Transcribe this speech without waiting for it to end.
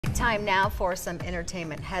Time now for some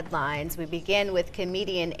entertainment headlines. We begin with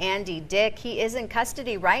comedian Andy Dick. He is in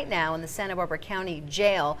custody right now in the Santa Barbara County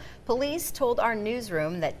Jail. Police told our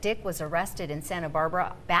newsroom that Dick was arrested in Santa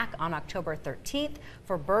Barbara back on October 13th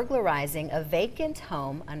for burglarizing a vacant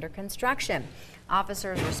home under construction.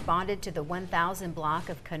 Officers responded to the 1000 block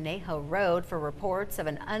of Conejo Road for reports of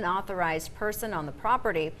an unauthorized person on the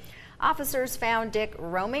property. Officers found Dick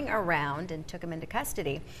roaming around and took him into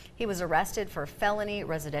custody. He was arrested for felony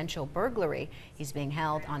residential burglary. He's being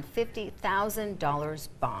held on $50,000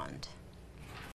 bond.